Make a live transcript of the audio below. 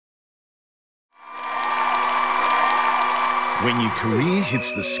When your career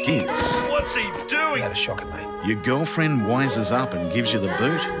hits the skids... What's he doing? You had a shocker, mate. Your girlfriend wises up and gives you the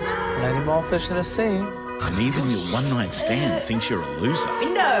boot. Maybe more fish in the sea. And even your one-night stand thinks you're a loser.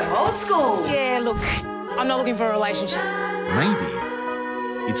 No, old school. Yeah, look, I'm not looking for a relationship. Maybe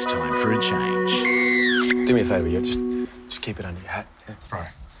it's time for a change. Do me a favour, yeah? Just keep it under your hat. Yeah? Bro,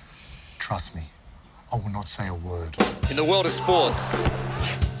 trust me, I will not say a word. In the world of sports,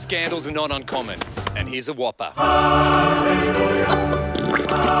 scandals are not uncommon. And here's a whopper. Poor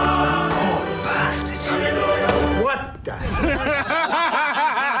bastard. What the?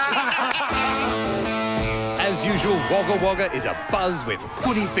 As usual, Wagga Wagga is a buzz with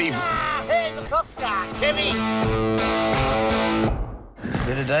footy fever. Hey, the cuff's gone, Timmy. It's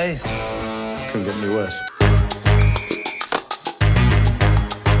better days. Couldn't get any worse.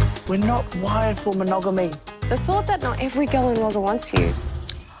 We're not wired for monogamy. The thought that not every girl in Wagga wants you.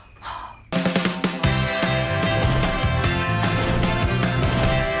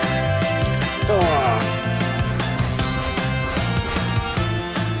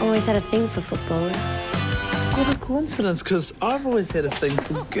 Always had a thing for footballers. What a coincidence, because I've always had a thing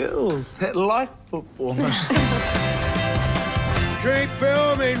for girls that like footballers. Keep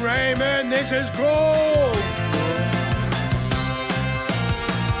filming, Raymond. This is gold.